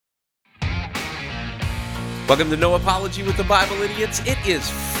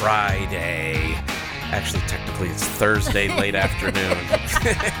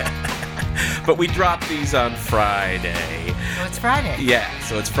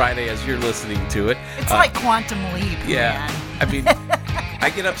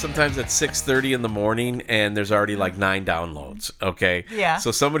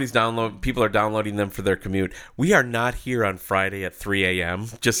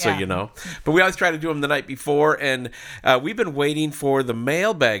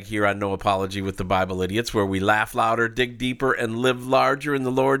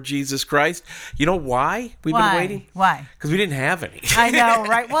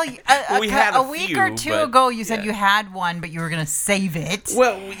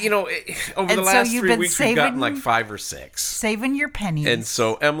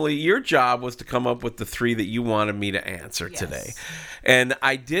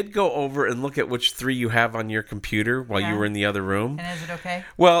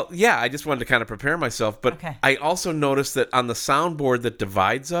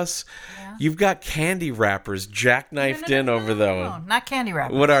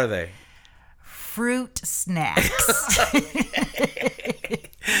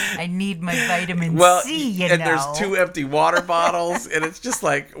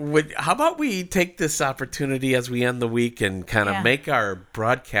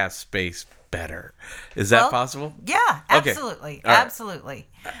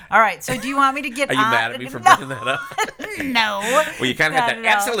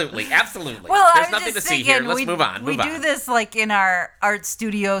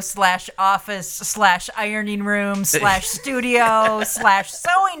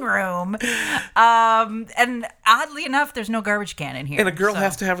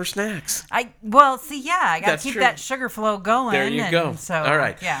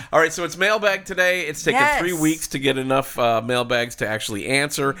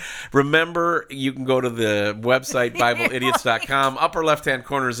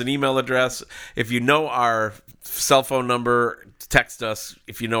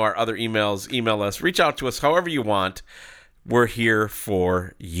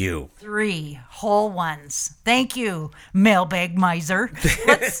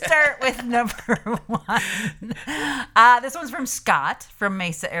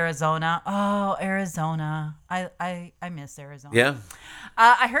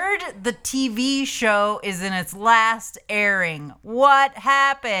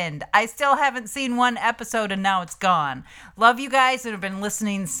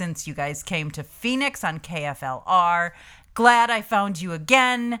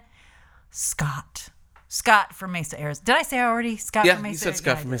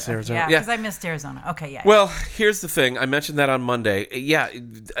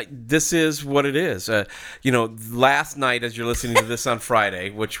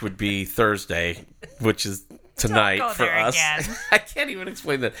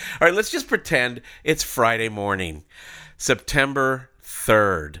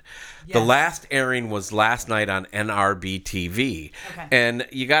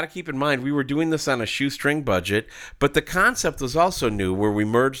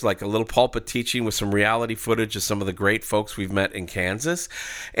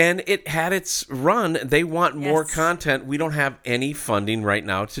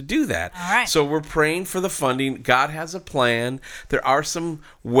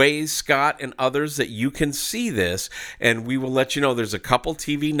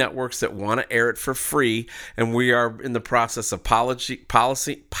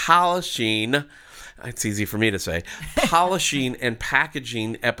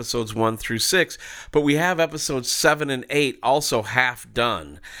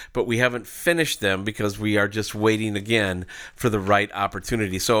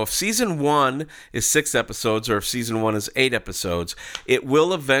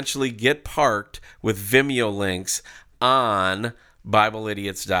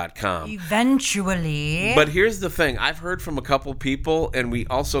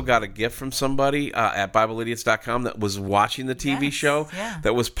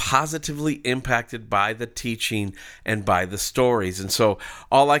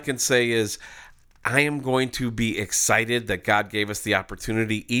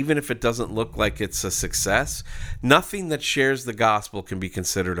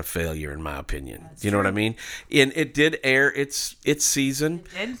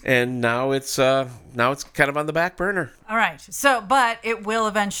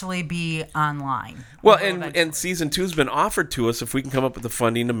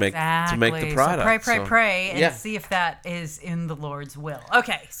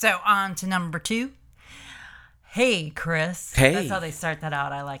Hey, Chris. Hey. That's how they start that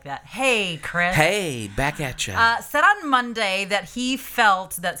out. I like that. Hey, Chris. Hey, back at you. Said on Monday that he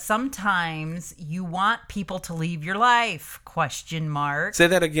felt that sometimes you want people to leave your life, ? Say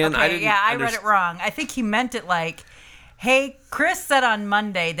that again. Okay, I read it wrong. I think he meant it like, hey, Chris said on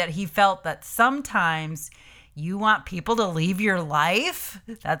Monday that he felt that sometimes you want people to leave your life.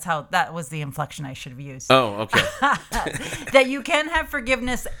 That was the inflection I should have used. Oh, okay. That you can have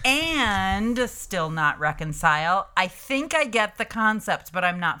forgiveness and still not reconcile. I think I get the concept, but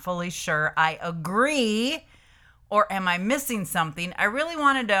I'm not fully sure I agree. Or am I missing something? I really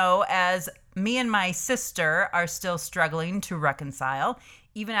want to know, as me and my sister are still struggling to reconcile,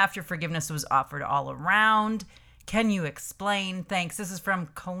 even after forgiveness was offered all around. Can you explain? Thanks. This is from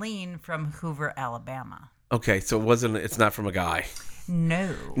Colleen from Hoover, Alabama. Okay, so it's not from a guy.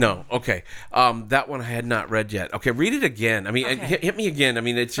 No. Okay. That one I had not read yet. Okay, read it again. I mean, Okay. hit me again. I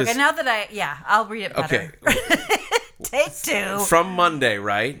mean, it's just... Okay, now that I'll read it better. Okay. Take 2. From Monday,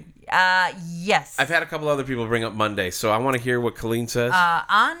 right? Yes. I've had a couple other people bring up Monday, so I want to hear what Colleen says.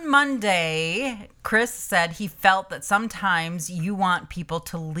 On Monday, Chris said he felt that sometimes you want people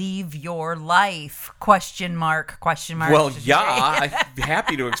to leave your life, ? Well, yeah, I'm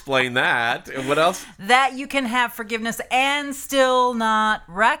happy to explain that. And what else? That you can have forgiveness and still not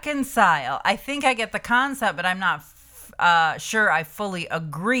reconcile. I think I get the concept, but I'm not sure I fully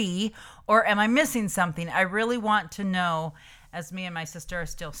agree. Or am I missing something? I really want to know, as me and my sister are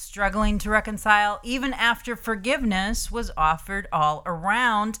still struggling to reconcile, even after forgiveness was offered all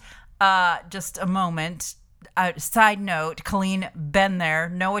around. Just a moment. Side note, Colleen, been there,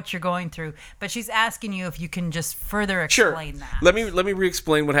 know what you're going through, but she's asking you if you can just further explain that. Let me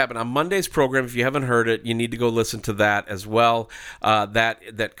re-explain what happened on Monday's program. If you haven't heard it, you need to go listen to that as well.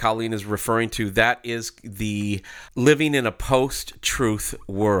 That Colleen is referring to, that is the living in a post-truth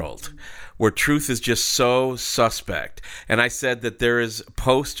world, where truth is just so suspect. And I said that there is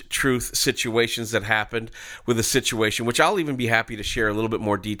post-truth situations that happened with a situation, which I'll even be happy to share a little bit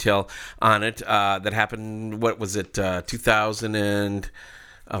more detail on it, that happened, what was it, 2000 and,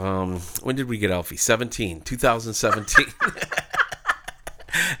 when did we get Elfie? 2017.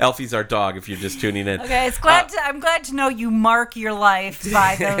 Elfie's our dog, if you're just tuning in. Okay, I'm glad to know you mark your life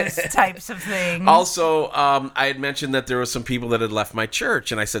by those types of things. Also, I had mentioned that there were some people that had left my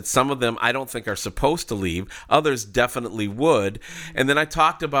church, and I said some of them I don't think are supposed to leave. Others definitely would. And then I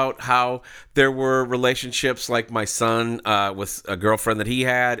talked about how there were relationships like my son with a girlfriend that he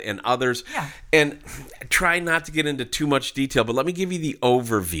had and others. Yeah. And try not to get into too much detail, but let me give you the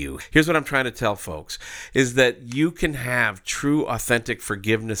overview. Here's what I'm trying to tell folks, is that you can have true, authentic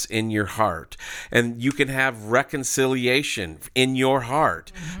forgiveness in your heart, and you can have reconciliation in your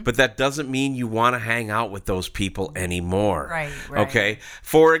heart, but that doesn't mean you want to hang out with those people anymore. Right. Okay?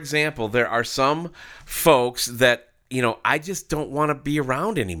 For example, there are some folks that I just don't want to be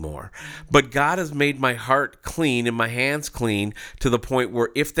around anymore. But God has made my heart clean and my hands clean to the point where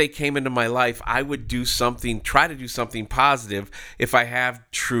if they came into my life, I would try to do something positive if I have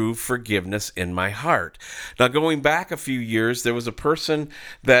true forgiveness in my heart. Now, going back a few years, there was a person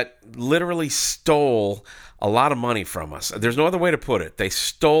that literally stole a lot of money from us. There's no other way to put it. They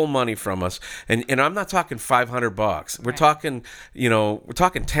stole money from us. And I'm not talking $500. We're talking, we're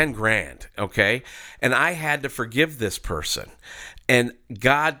talking 10 grand. Okay. And I had to forgive this person. And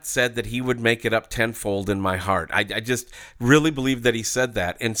God said that he would make it up tenfold in my heart. I just really believe that he said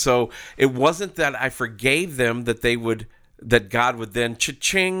that. And so it wasn't that I forgave them that God would then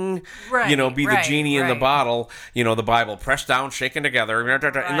cha-ching, be the genie in the bottle, the Bible, pressed down, shaken together.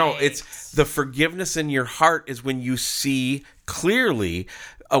 Right. No, it's the forgiveness in your heart is when you see clearly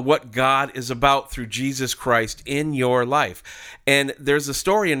what God is about through Jesus Christ in your life. And there's a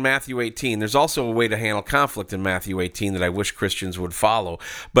story in Matthew 18. There's also a way to handle conflict in Matthew 18 that I wish Christians would follow.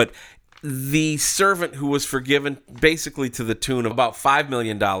 But the servant who was forgiven basically to the tune of about $5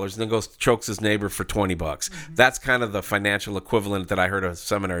 million and then goes chokes his neighbor for $20. Mm-hmm. That's kind of the financial equivalent that I heard a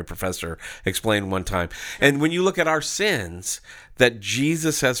seminary professor explain one time. And when you look at our sins that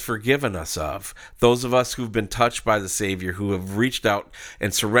Jesus has forgiven us of, those of us who've been touched by the Savior, who have reached out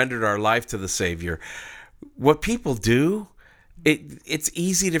and surrendered our life to the Savior, what people do, it's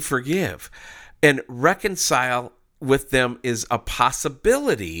easy to forgive and reconcile. with them is a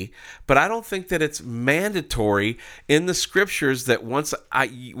possibility, but I don't think that it's mandatory in the scriptures that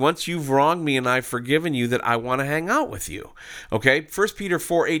once you've wronged me and I've forgiven you, that I want to hang out with you. Okay? 1 Peter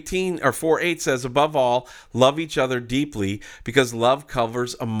 4:8 says, above all, love each other deeply, because love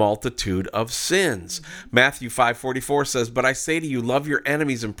covers a multitude of sins. Matthew 5:44 says, but I say to you, love your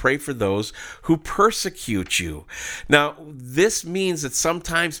enemies and pray for those who persecute you. Now, this means that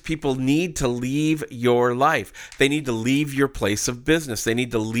sometimes people need to leave your life. They need to leave your place of business. They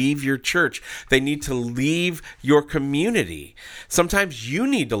need to leave your church. They need to leave your community. Sometimes you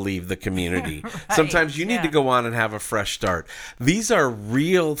need to leave the community. Right. Sometimes you need to go on and have a fresh start. These are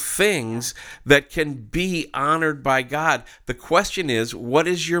real things that can be honored by God. The question is, what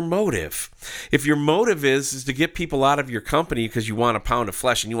is your motive? If your motive is to get people out of your company because you want a pound of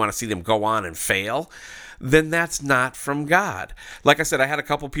flesh and you want to see them go on and fail, then that's not from God. Like I said, I had a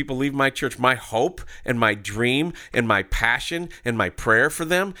couple people leave my church. My hope and my dream and my passion and my prayer for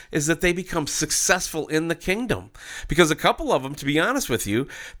them is that they become successful in the kingdom. Because a couple of them, to be honest with you,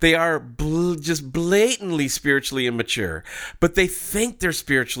 they are just blatantly spiritually immature, but they think they're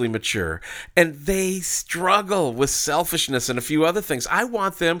spiritually mature, and they struggle with selfishness and a few other things. I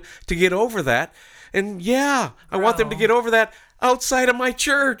want them to get over that. And I want them to get over that outside of my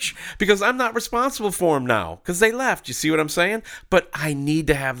church, because I'm not responsible for them now because they left. You see what I'm saying? But I need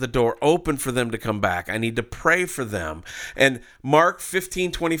to have the door open for them to come back. I need to pray for them. And Mark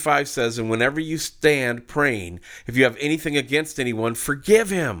 15:25 says, and whenever you stand praying, if you have anything against anyone,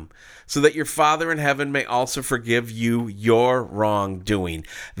 forgive him, so that your Father in heaven may also forgive you your wrongdoing.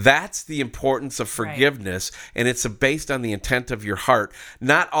 That's the importance of forgiveness, and it's based on the intent of your heart.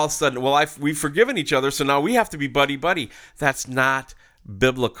 Not all of a sudden, we've forgiven each other, so now we have to be buddy-buddy. That's not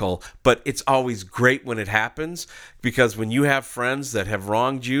biblical, but it's always great when it happens, because when you have friends that have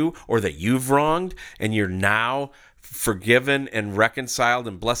wronged you or that you've wronged and you're now forgiven and reconciled,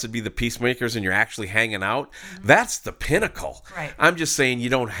 and blessed be the peacemakers, and you're actually hanging out, that's the pinnacle. Right. I'm just saying you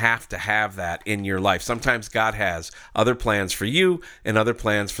don't have to have that in your life. Sometimes God has other plans for you and other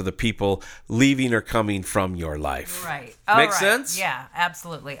plans for the people leaving or coming from your life. Right. Make sense? Yeah,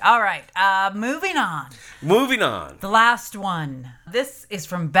 absolutely. All right. Moving on. The last one. This is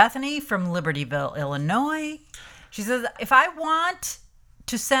from Bethany from Libertyville, Illinois. She says, if I want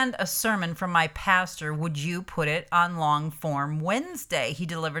to send a sermon from my pastor, would you put it on Long Form Wednesday? He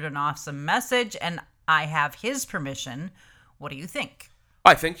delivered an awesome message, and I have his permission. What do you think?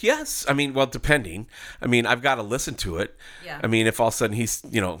 I think yes. I mean, well, depending. I mean, I've got to listen to it. Yeah. I mean, if all of a sudden he's,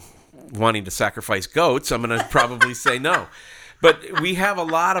 wanting to sacrifice goats, I'm going to probably say no. But we have a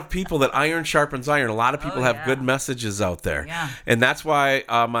lot of people that iron sharpens iron. A lot of people have good messages out there. Yeah. And that's why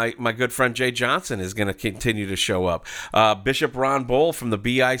my good friend Jay Johnson is going to continue to show up. Bishop Ron Bowl from the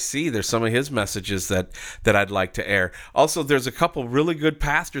BIC, there's some of his messages that I'd like to air. Also, there's a couple really good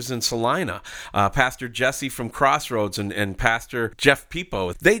pastors in Salina. Pastor Jesse from Crossroads and Pastor Jeff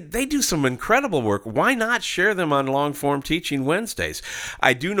Peepo. They do some incredible work. Why not share them on Long Form Teaching Wednesdays?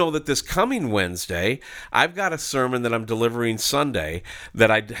 I do know that this coming Wednesday, I've got a sermon that I'm delivering Sunday that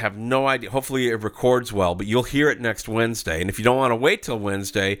I have no idea. Hopefully it records well, but you'll hear it next Wednesday. And if you don't want to wait till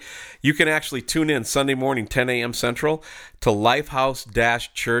Wednesday, you can actually tune in Sunday morning, 10 a.m. Central, to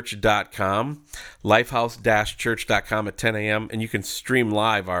lifehouse-church.com, lifehouse-church.com at 10 a.m., and you can stream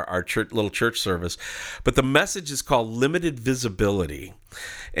live our church, little church service. But the message is called Limited Visibility.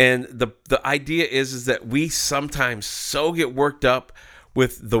 And the idea is that we sometimes so get worked up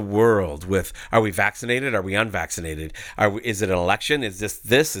with the world, with are we vaccinated? Are we unvaccinated? Is it an election? Is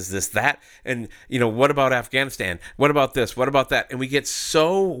this? Is this that? And, what about Afghanistan? What about this? What about that? And we get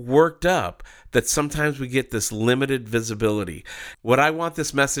so worked up that sometimes we get this limited visibility. What I want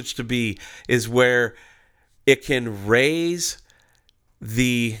this message to be is where it can raise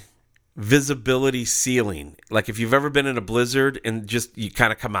the visibility ceiling. Like if you've ever been in a blizzard and just you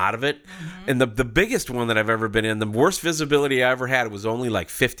kind of come out of it. Mm-hmm. And the biggest one that I've ever been in, the worst visibility I ever had was only like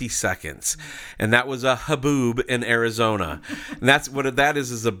 50 seconds. Mm-hmm. And that was a Haboob in Arizona. And that's what that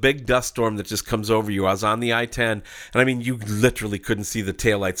is a big dust storm that just comes over you. I was on the I-10, and I mean, you literally couldn't see the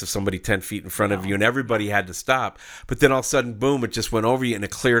taillights of somebody 10 feet in front of you, and everybody had to stop. But then all of a sudden, boom, it just went over you and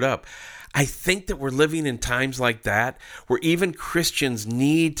it cleared up. I think that we're living in times like that where even Christians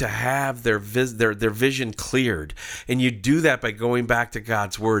need to have their vision cleared. And you do that by going back to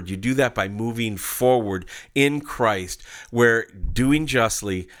God's word. You do that by moving forward in Christ, where doing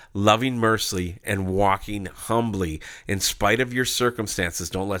justly, loving mercy, and walking humbly in spite of your circumstances.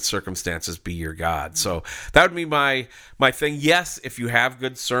 Don't let circumstances be your God. So that would be my thing. Yes, if you have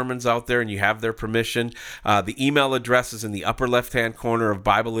good sermons out there and you have their permission, the email address is in the upper left-hand corner of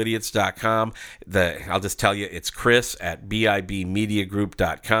BibleIdiots.com. BibleIdiot.com. I'll just tell you, it's Chris at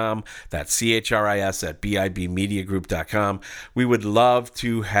BIBmediagroup.com. That's CHRIS at BIBmediagroup.com. We would love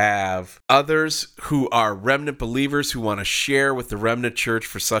to have others who are remnant believers who want to share with the remnant church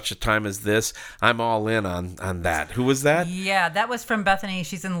for such a time as this. I'm all in on that. Who was that? Yeah, that was from Bethany.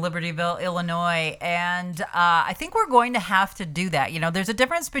 She's in Libertyville, Illinois. And I think we're going to have to do that. You know, there's a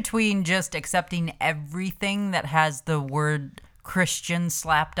difference between just accepting everything that has the word Christian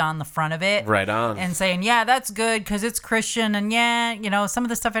slapped on the front of it. Right on. And saying, yeah, that's good because it's Christian. And yeah, you know, some of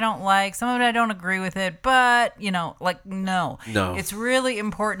the stuff I don't like, some of it I don't agree with it. But, you know, like, no. It's really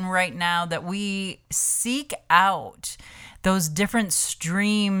important right now that we seek out those different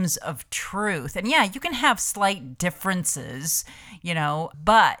streams of truth. And yeah, you can have slight differences, you know,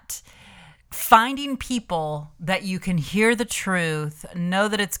 but finding people that you can hear the truth, know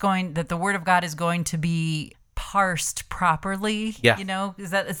that that the word of God is going to be parsed properly. Yeah. You know,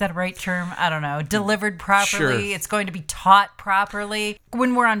 is that a right term? I don't know. Delivered properly. Sure. It's going to be taught properly.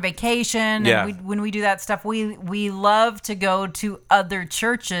 When we're on vacation and when we do that stuff, we love to go to other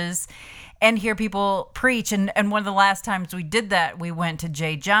churches and hear people preach. And one of the last times we did that, we went to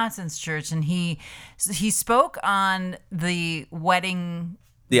Jay Johnson's church, and he spoke on the wedding.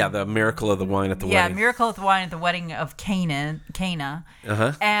 Yeah, the miracle of the wine at the wedding. Yeah, miracle of the wine at the wedding of Cana.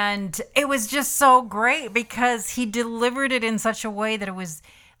 And it was just so great because he delivered it in such a way that it was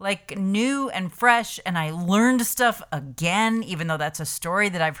like new and fresh, and I learned stuff again, even though that's a story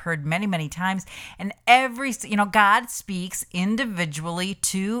that I've heard many, many times. And God speaks individually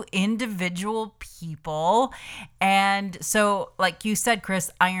to individual people. And so, like you said,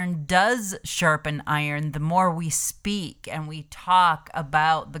 Chris, iron does sharpen iron. The more we speak and we talk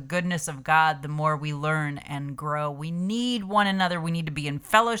about the goodness of God, the more we learn and grow. We need one another. We need to be in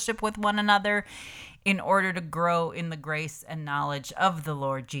fellowship with one another in order to grow in the grace and knowledge of the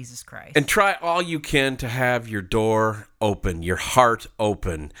Lord Jesus Christ. And try all you can to have your door open, your heart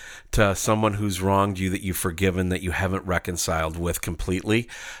open to someone who's wronged you, that you've forgiven, that you haven't reconciled with completely,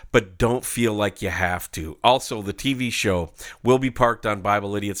 but don't feel like you have to. Also, the TV show will be parked on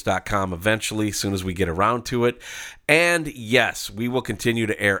BibleIdiots.com eventually, as soon as we get around to it. And yes, we will continue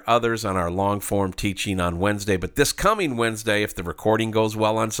to air others on our long-form teaching on Wednesday, but this coming Wednesday, if the recording goes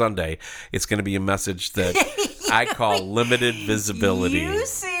well on Sunday, it's going to be a message that I call limited visibility. You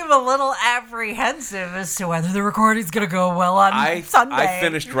seem a little apprehensive as to whether the recording's going to go well on Sunday. I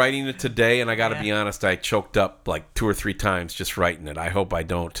finished writing it today, and I got to be honest, I choked up like 2 or 3 times just writing it. I hope I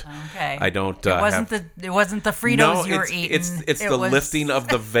don't. Okay. I don't. It wasn't the Fritos you were eating. It's the lifting of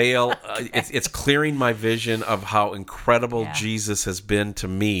the veil. It's clearing my vision of how incredible Jesus has been to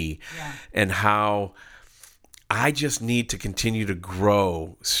me, and how I just need to continue to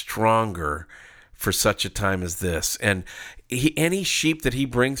grow stronger for such a time as this. And any sheep that he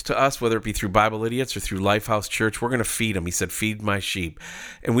brings to us, whether it be through Bible Idiots or through Lifehouse Church, we're going to feed them. He said, feed my sheep.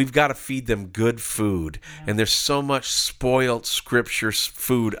 And we've got to feed them good food. Yeah. And there's so much spoiled scripture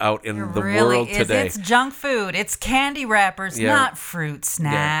food out in the world today. It's junk food. It's candy wrappers, not fruit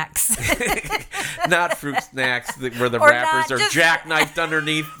snacks. Yeah. Not fruit snacks where the wrappers are jackknifed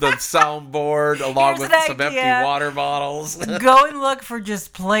underneath the soundboard along with some empty water bottles. Go and look for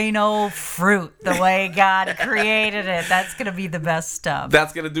just plain old fruit the way God created it. That's going to be the best stuff.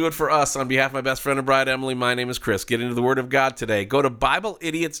 That's going to do it for us. On behalf of my best friend and bride, Emily, my name is Chris. Get into the Word of God today. Go to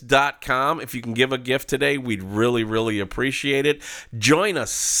BibleIdiots.com. If you can give a gift today, we'd really, really appreciate it. Join us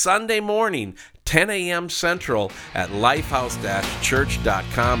Sunday morning, 10 a.m. Central at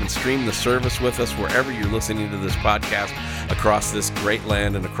lifehouse-church.com, and stream the service with us wherever you're listening to this podcast across this great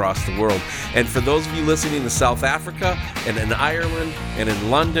land and across the world. And for those of you listening to South Africa and in Ireland and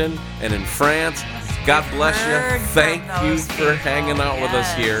in London and in France, God bless you. Thank you for hanging out with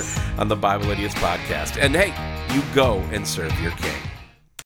us here on the Bible Idiots podcast. And hey, you go and serve your King.